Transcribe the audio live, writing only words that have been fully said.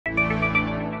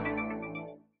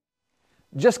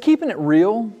Just keeping it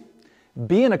real,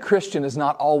 being a Christian is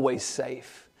not always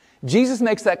safe. Jesus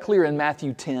makes that clear in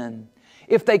Matthew 10.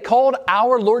 If they called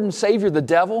our Lord and Savior the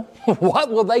devil,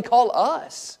 what will they call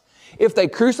us? If they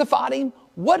crucified Him,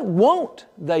 what won't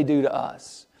they do to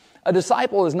us? A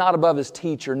disciple is not above his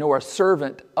teacher, nor a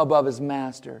servant above his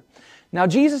master. Now,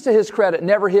 Jesus, to His credit,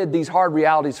 never hid these hard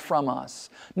realities from us.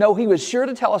 No, He was sure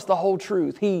to tell us the whole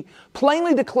truth. He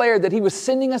plainly declared that He was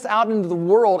sending us out into the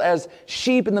world as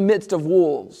sheep in the midst of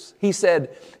wolves. He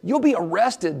said, you'll be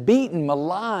arrested, beaten,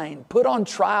 maligned, put on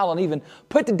trial, and even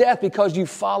put to death because you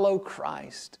follow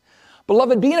Christ.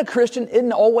 Beloved, being a Christian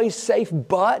isn't always safe,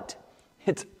 but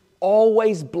it's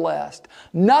always blessed.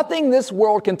 Nothing this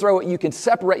world can throw at you can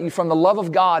separate you from the love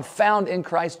of God found in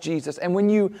Christ Jesus. And when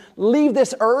you leave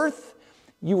this earth,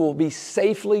 you will be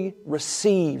safely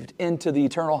received into the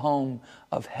eternal home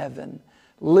of heaven.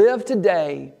 Live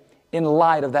today in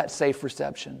light of that safe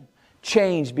reception.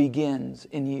 Change begins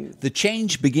in you. The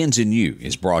Change Begins in You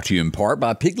is brought to you in part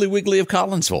by Piggly Wiggly of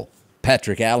Collinsville,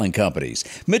 Patrick Allen Companies,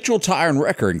 Mitchell Tire and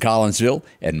Wrecker in Collinsville,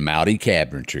 and Mowdy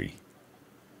Cabinetry.